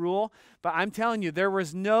great rule. But I'm telling you, there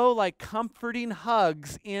was no like comforting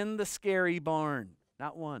hugs in the Scary Barn.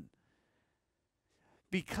 Not one.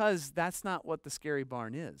 Because that's not what the Scary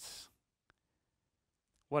Barn is.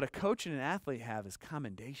 What a coach and an athlete have is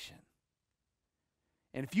commendation.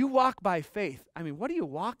 And if you walk by faith, I mean, what are you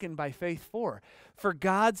walking by faith for? For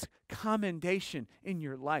God's commendation in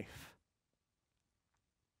your life.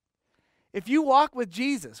 If you walk with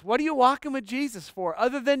Jesus, what are you walking with Jesus for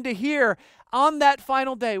other than to hear on that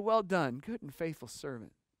final day, well done, good and faithful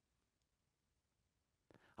servant?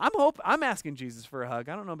 I'm asking Jesus for a hug.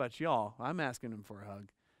 I don't know about y'all. I'm asking him for a hug.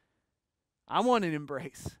 I want an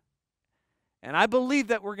embrace. And I believe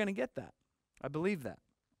that we're going to get that. I believe that.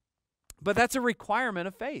 But that's a requirement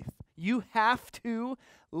of faith. You have to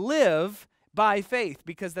live by faith,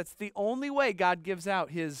 because that's the only way God gives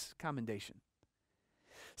out his commendation.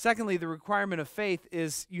 Secondly, the requirement of faith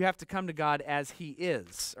is you have to come to God as he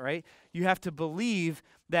is, all right? You have to believe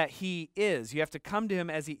that he is. You have to come to him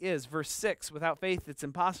as he is. Verse 6, without faith it's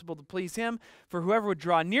impossible to please him, for whoever would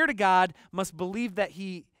draw near to God must believe that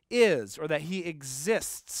he is, or that he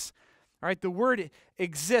exists. All right, the word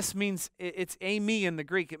exists means, it's eimi in the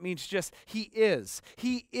Greek. It means just he is.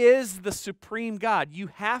 He is the supreme God. You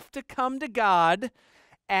have to come to God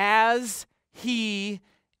as he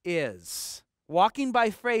is. Walking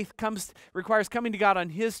by faith requires coming to God on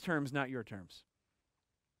his terms, not your terms.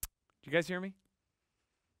 Do you guys hear me?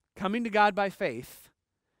 Coming to God by faith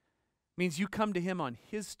means you come to him on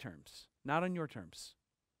his terms, not on your terms.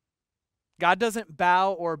 God doesn't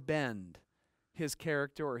bow or bend his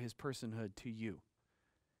character or his personhood to you.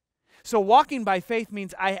 So walking by faith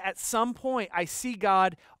means at some point I see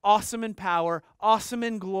God awesome in power, awesome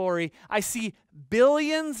in glory. I see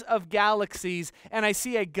billions of galaxies, and I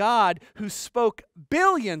see a God who spoke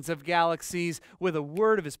billions of galaxies with a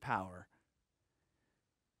word of his power.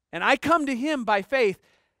 And I come to him by faith,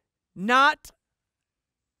 not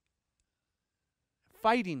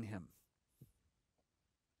fighting him.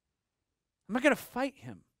 I'm not going to fight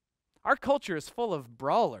him. Our culture is full of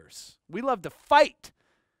brawlers. We love to fight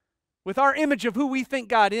with our image of who we think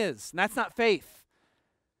God is. And that's not faith.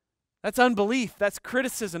 That's unbelief. That's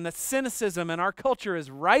criticism. That's cynicism. And our culture is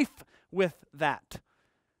rife with that.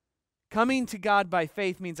 Coming to God by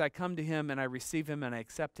faith means I come to him and I receive him and I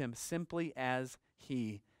accept him simply as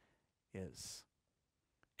he is.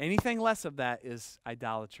 Anything less of that is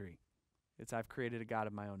idolatry. It's I've created a God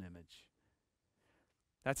of my own image.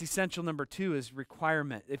 That's essential number 2, is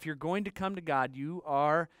requirement. If you're going to come to God, you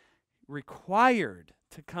are required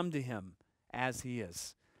to come to him as he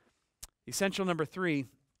is. Essential number 3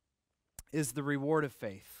 is the reward of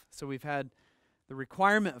faith. So we've had the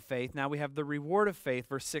requirement of faith. Now we have the reward of faith,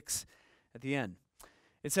 verse 6 at the end.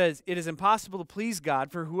 It says, it is impossible to please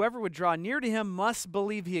God, for whoever would draw near to him must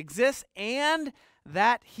believe he exists and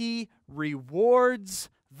that he rewards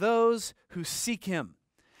those who seek him.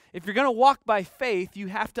 If you're going to walk by faith, you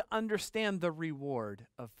have to understand the reward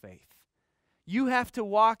of faith. You have to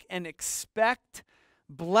walk and expect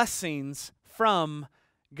blessings from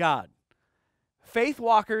God. Faith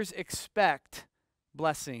walkers expect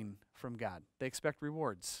blessing from God. They expect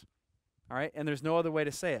rewards. All right? And there's no other way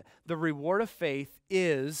to say it. The reward of faith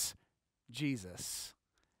is Jesus.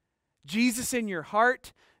 Jesus in your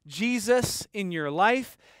heart, Jesus in your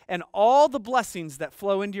life, and all the blessings that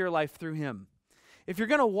flow into your life through him. If you're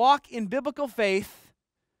going to walk in biblical faith,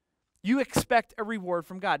 you expect a reward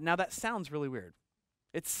from God. Now that sounds really weird.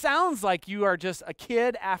 It sounds like you are just a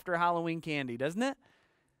kid after Halloween candy, doesn't it?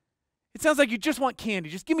 It sounds like you just want candy.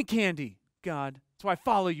 Just give me candy, God. That's why I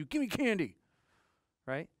follow you. Give me candy.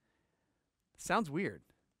 Right? Sounds weird.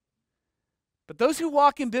 But those who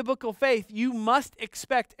walk in biblical faith, you must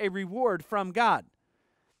expect a reward from God.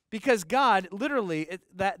 Because God, literally,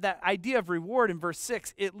 that idea of reward in verse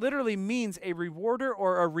 6, it literally means a rewarder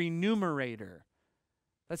or a remunerator.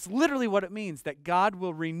 That's literally what it means, that God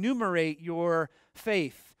will remunerate your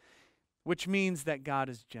faith, which means that God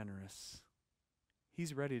is generous.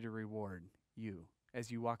 He's ready to reward you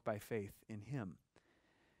as you walk by faith in him.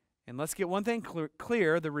 And let's get one thing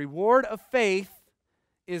clear. The reward of faith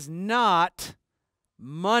is not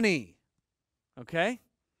money. Okay?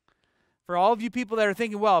 For all of you people that are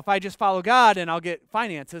thinking, well, if I just follow God and I'll get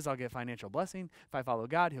finances, I'll get financial blessing. If I follow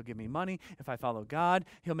God, he'll give me money. If I follow God,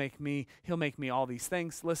 he'll make me all these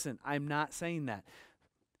things. Listen, I'm not saying that.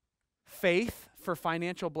 Faith for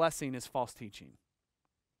financial blessing is false teaching.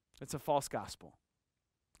 It's a false gospel.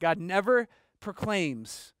 God never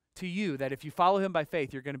proclaims to you that if you follow him by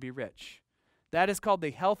faith, you're going to be rich. That is called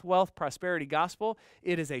the health, wealth, prosperity gospel.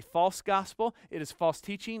 It is a false gospel. It is false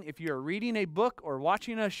teaching. If you're reading a book or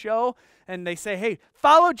watching a show and they say, hey,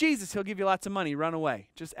 follow Jesus, he'll give you lots of money, run away.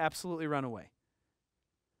 Just absolutely run away.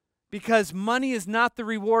 Because money is not the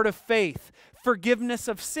reward of faith. Forgiveness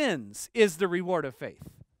of sins is the reward of faith.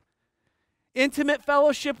 Intimate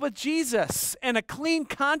fellowship with Jesus and a clean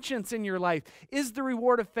conscience in your life is the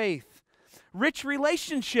reward of faith. Rich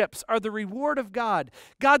relationships are the reward of God.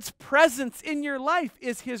 God's presence in your life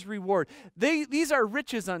is his reward. These are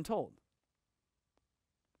riches untold.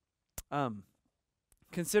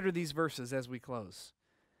 Consider these verses as we close.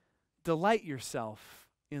 Delight yourself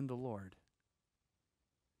in the Lord,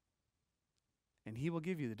 and he will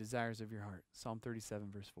give you the desires of your heart. Psalm 37,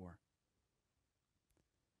 verse 4.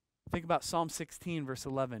 Think about Psalm 16, verse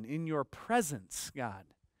 11. In your presence, God,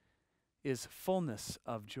 is fullness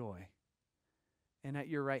of joy, and at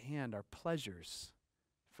your right hand are pleasures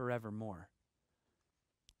forevermore.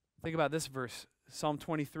 Think about this verse, Psalm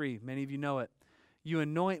 23. Many of you know it. You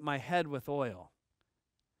anoint my head with oil.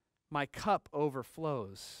 My cup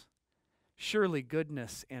overflows. Surely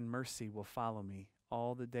goodness and mercy will follow me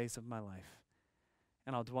all the days of my life,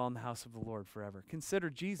 and I'll dwell in the house of the Lord forever.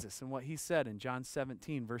 Consider Jesus and what he said in John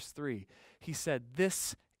 17, verse 3. He said,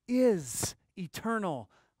 this is eternal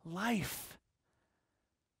life,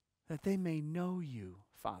 that they may know you,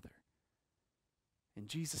 Father, and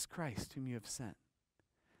Jesus Christ, whom you have sent.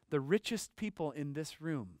 The richest people in this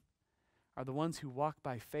room are the ones who walk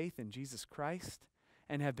by faith in Jesus Christ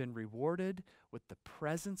and have been rewarded with the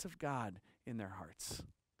presence of God in their hearts.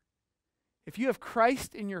 If you have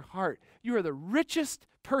Christ in your heart, you are the richest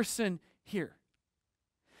person here.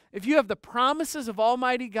 If you have the promises of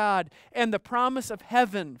Almighty God and the promise of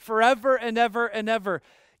heaven forever and ever and ever,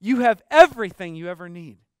 you have everything you ever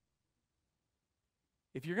need.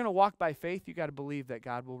 If you're going to walk by faith, you got to believe that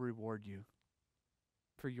God will reward you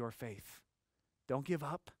for your faith. Don't give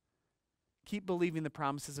up. Keep believing the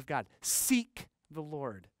promises of God. Seek the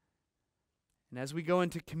Lord. And as we go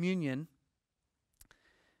into communion,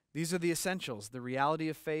 these are the essentials: the reality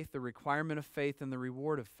of faith, the requirement of faith, and the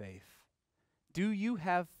reward of faith. Do you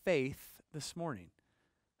have faith this morning?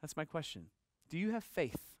 That's my question. Do you have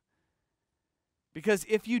faith? Because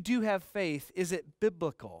if you do have faith, is it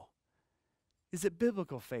biblical? Is it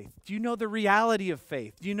biblical faith? Do you know the reality of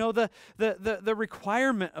faith? Do you know the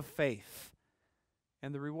requirement of faith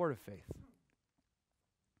and the reward of faith?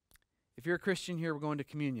 If you're a Christian here, we're going to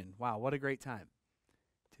communion. Wow, what a great time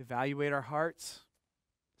to evaluate our hearts,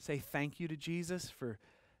 say thank you to Jesus for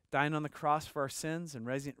dying on the cross for our sins and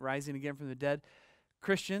rising again from the dead.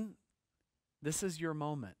 Christian, this is your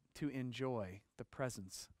moment to enjoy the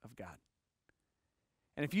presence of God.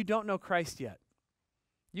 And if you don't know Christ yet,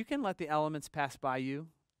 you can let the elements pass by you,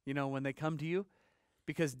 when they come to you,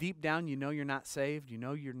 because deep down you know you're not saved. You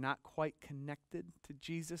know you're not quite connected to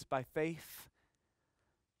Jesus by faith.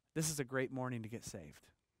 This is a great morning to get saved.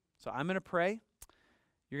 So I'm going to pray.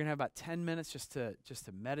 You're going to have about 10 minutes just to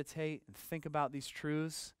meditate and think about these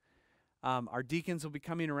truths. Our deacons will be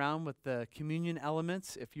coming around with the communion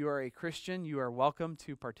elements. If you are a Christian, you are welcome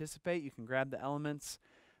to participate. You can grab the elements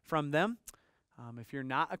from them. If you're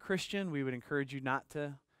not a Christian, we would encourage you not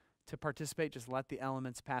to participate. Just let the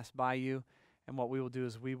elements pass by you. And what we will do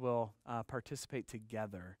is we will participate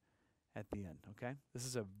together at the end, okay? This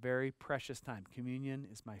is a very precious time. Communion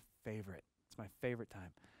is my favorite. It's my favorite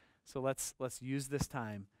time. So let's use this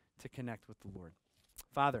time to connect with the Lord.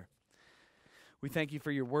 Father, we thank you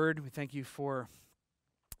for your word. We thank you for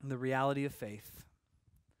the reality of faith.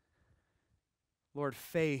 Lord,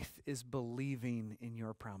 faith is believing in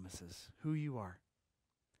your promises, who you are.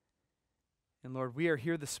 And Lord, we are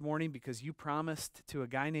here this morning because you promised to a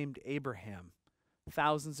guy named Abraham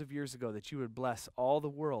thousands of years ago that you would bless all the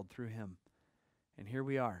world through him. And here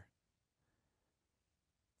we are.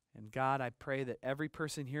 And God, I pray that every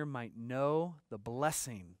person here might know the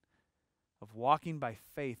blessing of walking by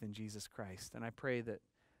faith in Jesus Christ. And I pray that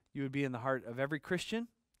you would be in the heart of every Christian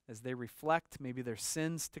as they reflect, maybe their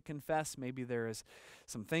sins to confess, maybe there is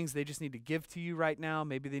some things they just need to give to you right now,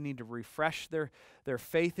 maybe they need to refresh their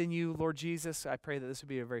faith in you, Lord Jesus. I pray that this would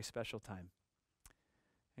be a very special time.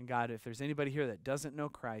 And God, if there's anybody here that doesn't know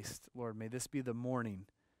Christ, Lord, may this be the morning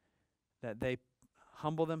that they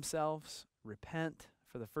humble themselves, repent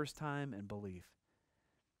for the first time, and believe.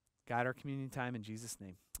 Guide our communion time in Jesus'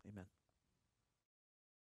 name. Amen.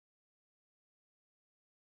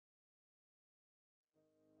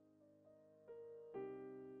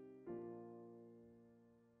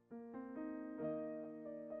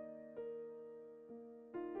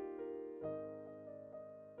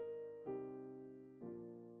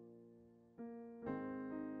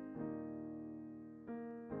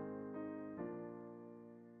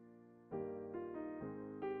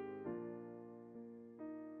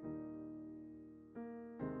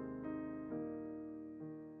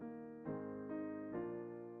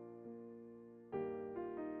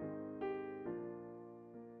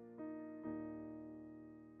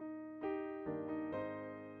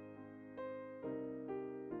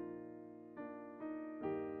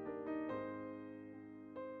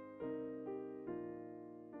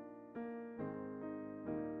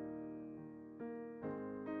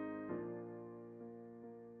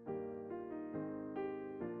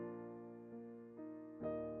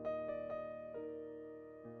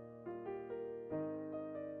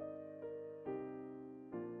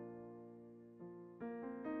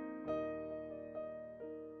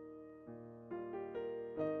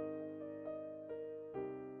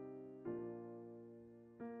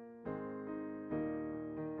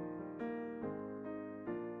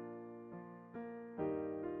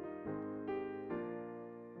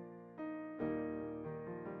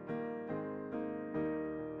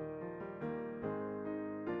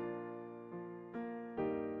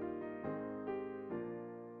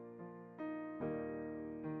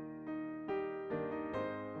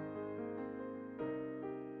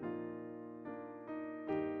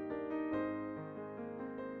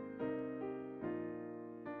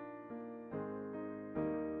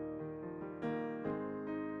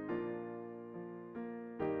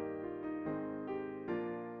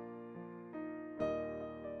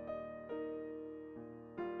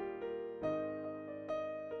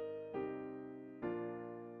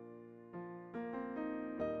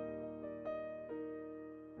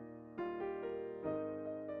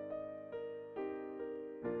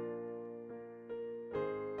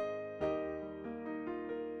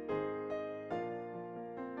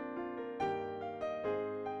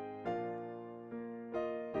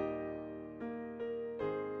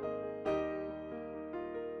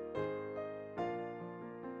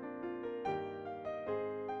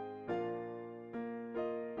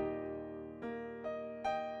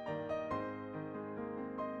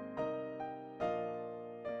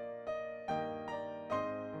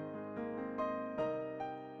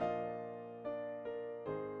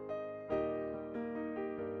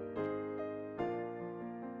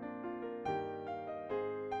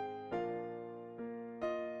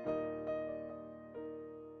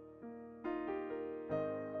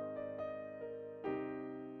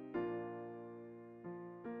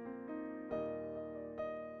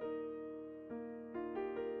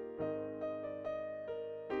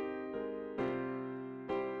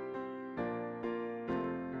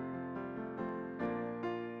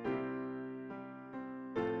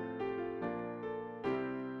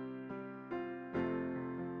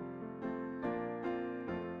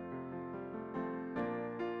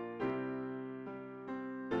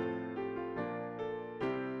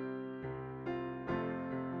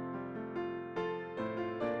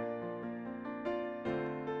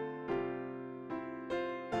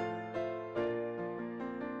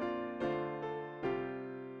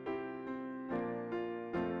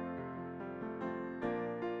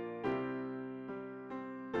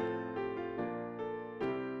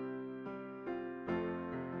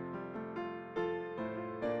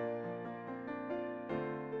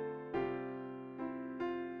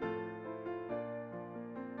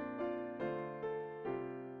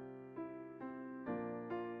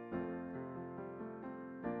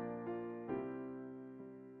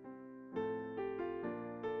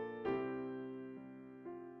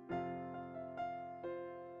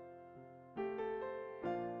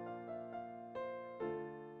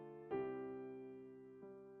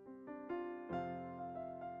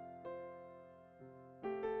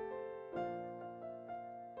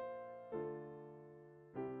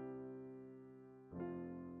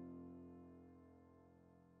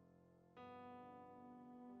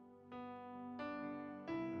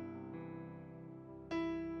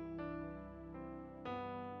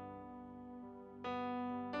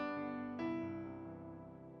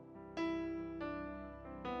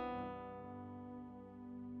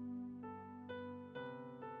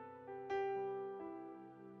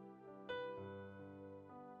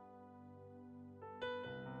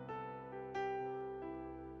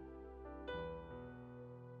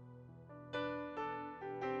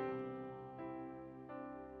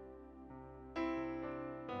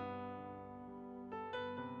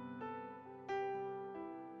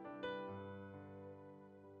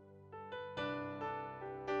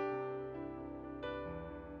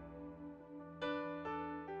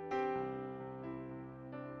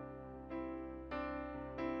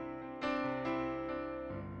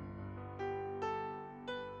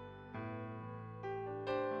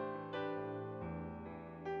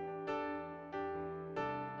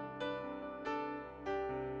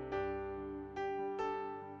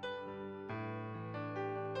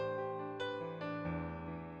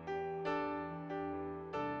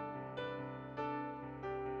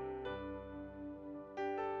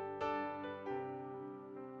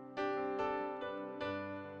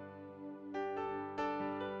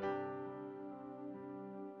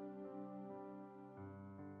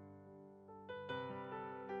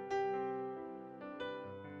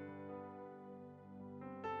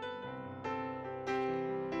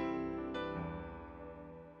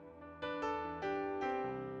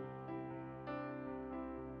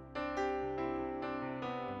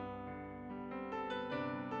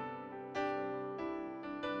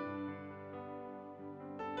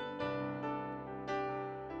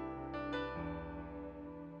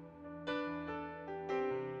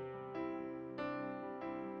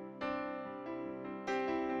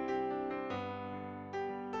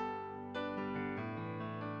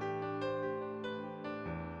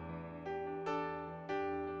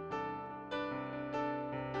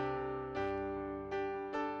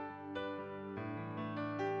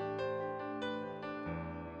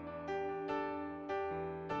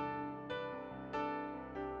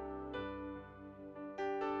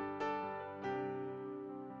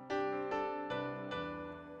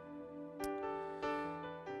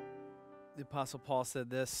 The Apostle Paul said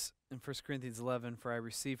this in 1 Corinthians 11, "For I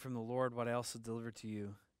received from the Lord what I also delivered to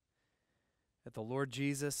you, that the Lord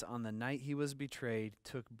Jesus, on the night he was betrayed,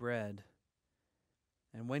 took bread,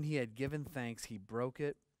 and when he had given thanks, he broke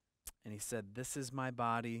it, and he said, 'This is my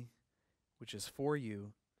body, which is for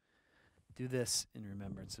you. Do this in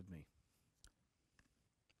remembrance of me.'"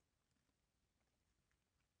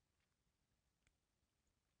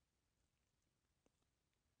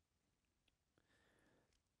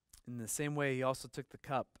 In the same way, he also took the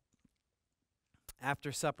cup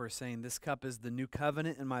after supper, saying, "This cup is the new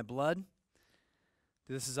covenant in my blood.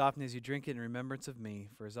 Do this as often as you drink it in remembrance of me.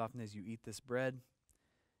 For as often as you eat this bread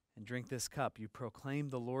and drink this cup, you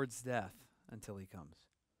proclaim the Lord's death until he comes."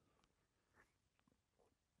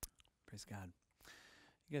 Praise God.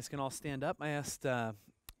 You guys can all stand up. I asked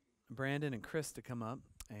Brandon and Chris to come up,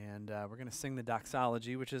 and we're going to sing the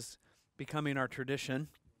doxology, which is becoming our tradition.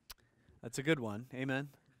 That's a good one.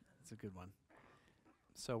 Amen. That's a good one.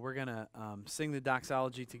 So we're going to sing the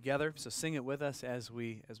doxology together. So sing it with us as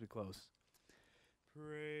we close.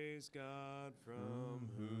 Praise God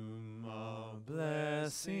from whom all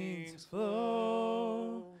Blessings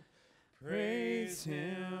flow. Praise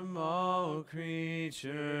him, all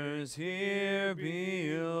creatures here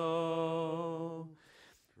below.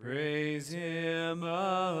 Praise him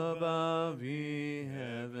above, ye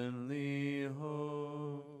heavenly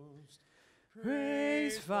host.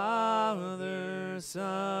 Praise Father,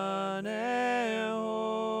 Son, and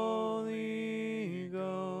Holy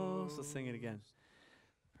Ghost. Let's sing it again.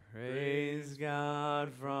 Praise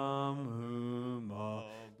God from whom all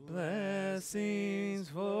blessings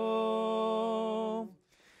flow.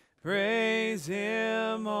 Praise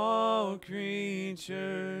him, all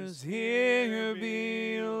creatures here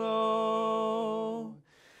below.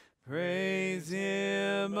 Praise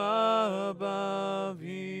him above,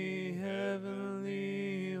 ye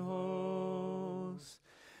heavenly hosts.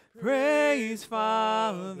 Praise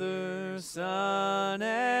Father, Son,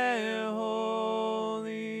 and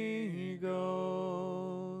Holy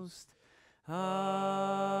Ghost. Amen.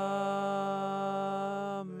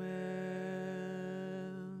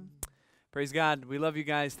 Praise God. We love you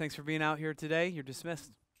guys. Thanks for being out here today. You're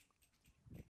dismissed.